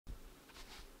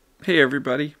Hey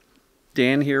everybody,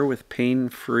 Dan here with Pain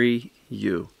Free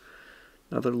You.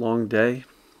 Another long day,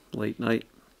 late night.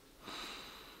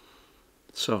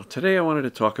 So today I wanted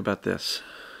to talk about this.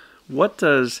 What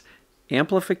does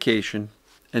amplification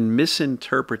and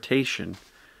misinterpretation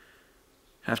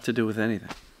have to do with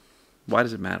anything? Why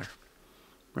does it matter?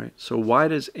 Right? So why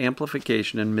does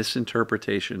amplification and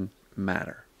misinterpretation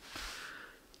matter?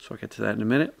 So I'll get to that in a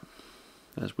minute.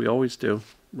 As we always do,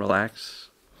 relax.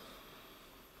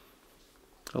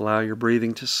 Allow your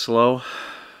breathing to slow.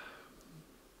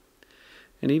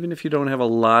 And even if you don't have a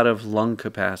lot of lung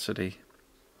capacity,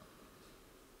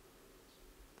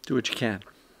 do what you can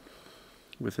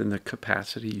within the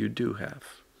capacity you do have.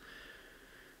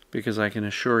 Because I can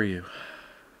assure you,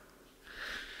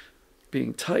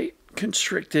 being tight,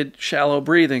 constricted, shallow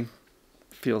breathing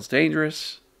feels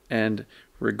dangerous, and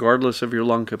regardless of your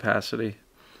lung capacity,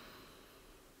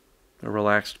 a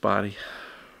relaxed body,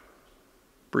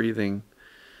 breathing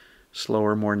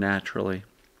slower, more naturally,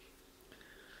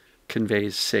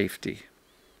 conveys safety.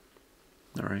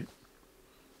 All right?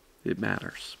 It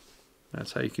matters.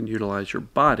 That's how you can utilize your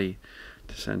body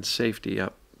to send safety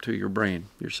up to your brain,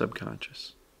 your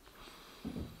subconscious.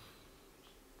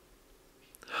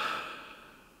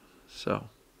 So,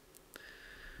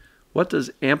 what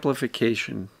does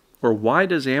amplification, or why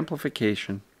does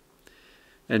amplification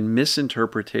and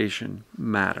misinterpretation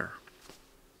matter?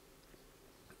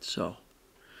 So,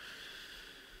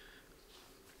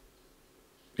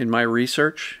 in my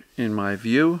research, in my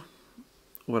view,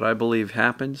 what I believe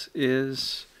happens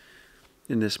is,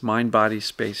 in this mind-body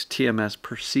space, TMS,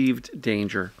 perceived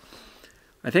danger,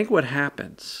 I think what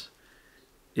happens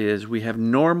is we have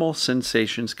normal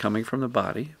sensations coming from the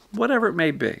body, whatever it may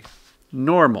be,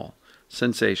 normal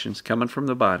sensations coming from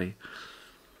the body,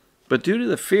 but due to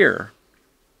the fear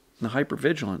and the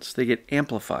hypervigilance, they get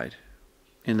amplified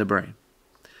in the brain.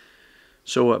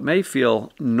 So what may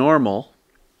feel normally,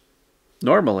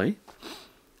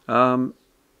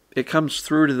 it comes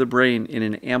through to the brain in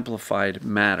an amplified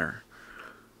manner.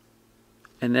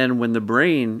 And then when the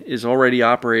brain is already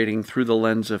operating through the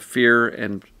lens of fear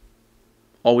and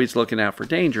always looking out for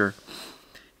danger,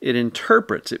 it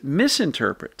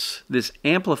misinterprets this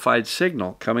amplified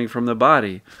signal coming from the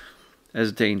body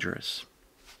as dangerous.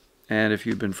 And if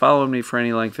you've been following me for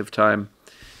any length of time,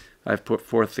 I've put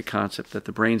forth the concept that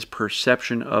the brain's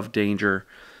perception of danger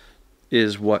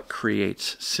is what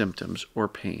creates symptoms or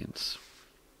pains.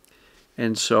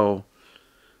 And so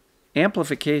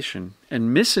amplification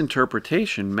and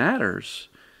misinterpretation matters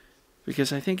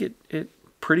because I think it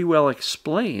pretty well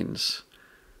explains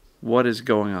what is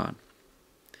going on.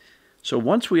 So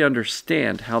once we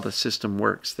understand how the system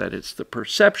works, that it's the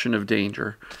perception of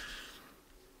danger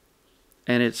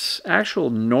and it's actual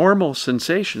normal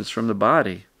sensations from the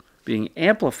body being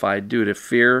amplified due to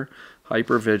fear,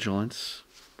 hypervigilance,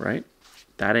 right?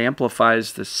 That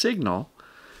amplifies the signal,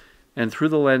 and through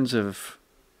the lens of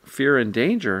fear and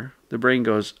danger, the brain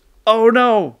goes, oh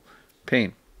no,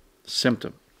 pain,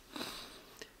 symptom.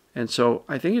 And so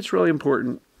I think it's really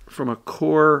important from a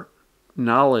core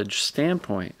knowledge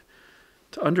standpoint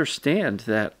to understand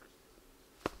that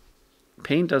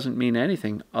pain doesn't mean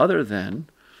anything other than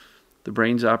the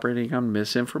brain's operating on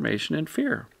misinformation and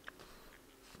fear.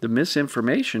 The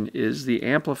misinformation is the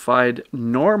amplified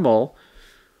normal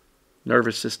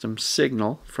nervous system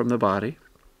signal from the body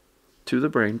to the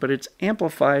brain, but it's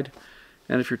amplified,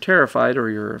 and if you're terrified or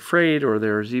you're afraid or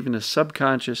there's even a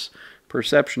subconscious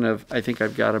perception of, I think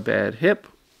I've got a bad hip,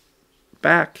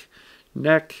 back,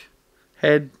 neck,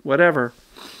 head, whatever,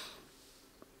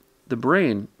 the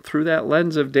brain, through that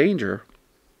lens of danger,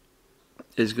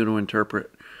 is going to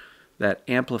interpret that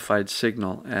amplified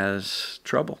signal as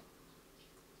trouble,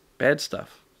 bad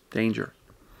stuff, danger.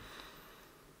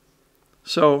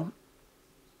 So,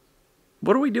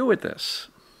 what do we do with this?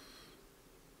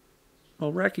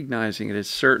 Well, recognizing it is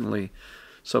certainly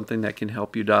something that can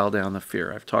help you dial down the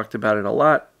fear. I've talked about it a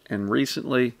lot, and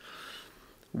recently,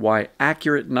 why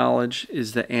accurate knowledge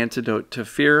is the antidote to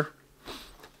fear.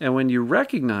 And when you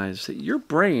recognize that your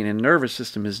brain and nervous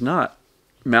system is not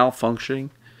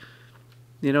malfunctioning,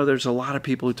 you know, there's a lot of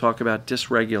people who talk about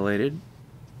dysregulated.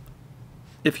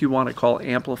 If you want to call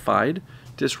amplified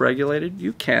dysregulated,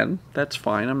 you can. That's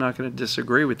fine. I'm not going to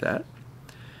disagree with that.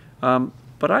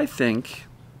 But I think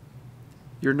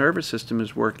your nervous system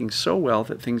is working so well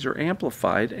that things are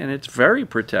amplified, and it's very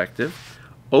protective,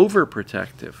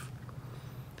 overprotective.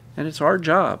 And it's our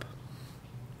job,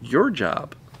 your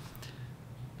job,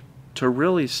 to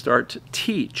really start to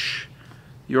teach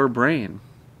your brain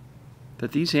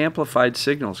that these amplified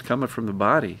signals coming from the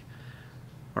body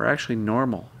are actually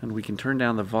normal, and we can turn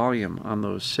down the volume on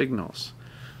those signals.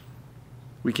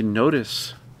 we can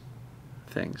notice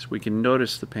things. We can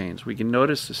notice the pains. We can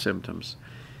notice the symptoms.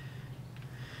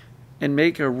 And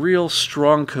make a real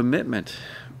strong commitment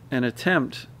and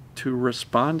attempt to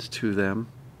respond to them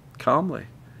calmly.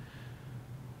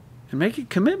 And make a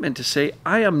commitment to say,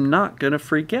 I am not going to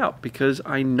freak out because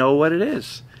I know what it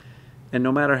is. And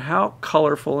no matter how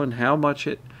colorful and how much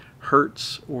it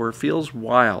hurts or feels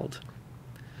wild,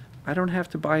 I don't have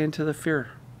to buy into the fear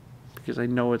because I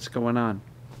know what's going on.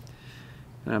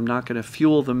 And I'm not going to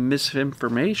fuel the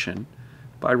misinformation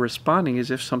by responding as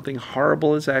if something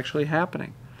horrible is actually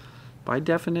happening. By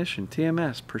definition,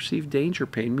 TMS, perceived danger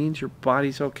pain, means your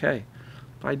body's okay.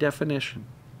 By definition.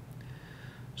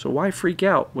 So why freak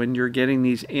out when you're getting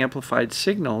these amplified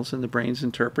signals and the brain's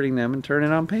interpreting them and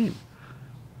turning on pain?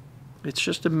 It's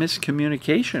just a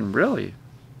miscommunication, really.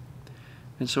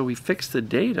 And so we fix the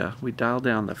data, we dial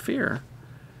down the fear.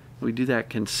 We do that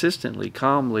consistently,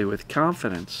 calmly, with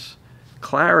confidence,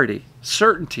 clarity,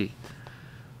 certainty.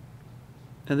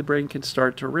 And the brain can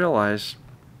start to realize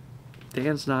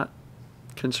Dan's not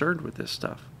concerned with this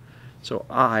stuff. So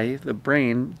I, the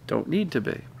brain, don't need to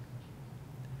be.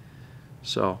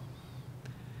 So,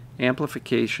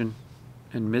 amplification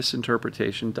and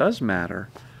misinterpretation does matter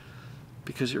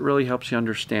because it really helps you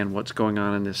understand what's going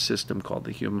on in this system called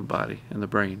the human body and the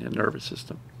brain and nervous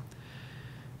system.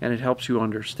 And it helps you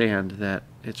understand that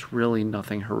it's really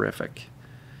nothing horrific.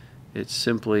 It's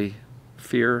simply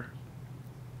fear,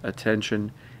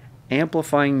 attention,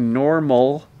 amplifying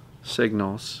normal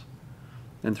signals.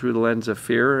 And through the lens of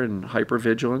fear and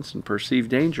hypervigilance and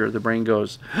perceived danger, the brain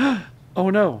goes,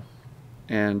 oh no.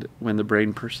 And when the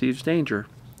brain perceives danger,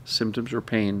 symptoms or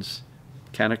pains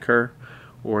can occur,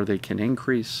 or they can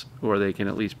increase, or they can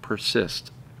at least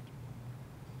persist.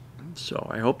 So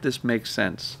I hope this makes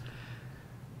sense.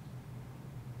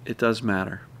 It does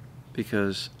matter,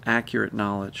 because accurate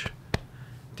knowledge,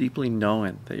 deeply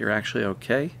knowing that you're actually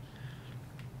okay,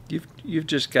 you've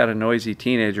just got a noisy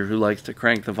teenager who likes to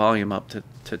crank the volume up to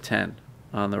 10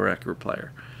 on the record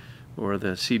player, or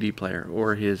the CD player,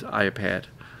 or his iPad,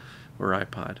 or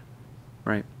iPod,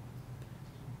 right?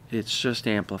 It's just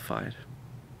amplified.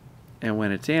 And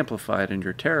when it's amplified and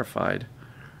you're terrified,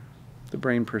 the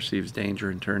brain perceives danger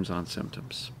and turns on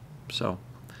symptoms. So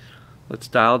let's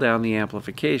dial down the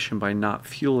amplification by not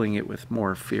fueling it with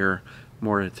more fear,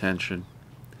 more attention.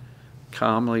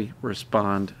 Calmly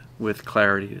respond with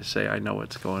clarity to say, I know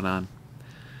what's going on.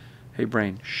 Hey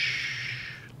brain,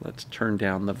 shh, let's turn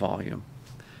down the volume.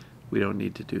 We don't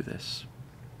need to do this.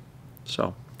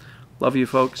 So, love you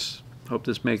folks. Hope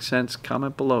this makes sense.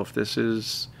 Comment below if this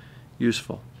is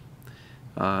useful.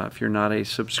 If you're not a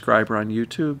subscriber on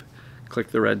YouTube,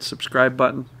 click the red subscribe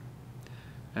button.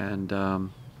 And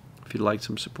if you'd like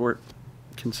some support,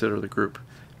 consider the group,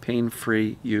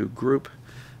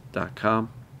 painfreeyougroup.com.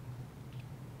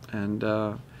 And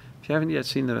if you haven't yet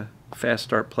seen the Fast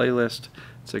Start playlist,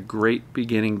 it's a great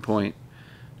beginning point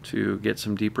to get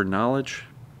some deeper knowledge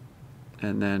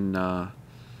and then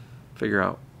figure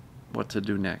out what to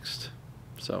do next.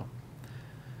 So,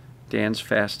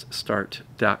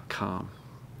 dansfaststart.com.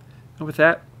 And with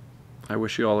that, I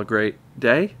wish you all a great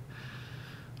day.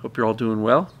 Hope you're all doing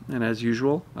well. And as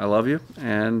usual, I love you.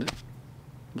 And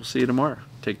we'll see you tomorrow.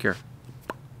 Take care.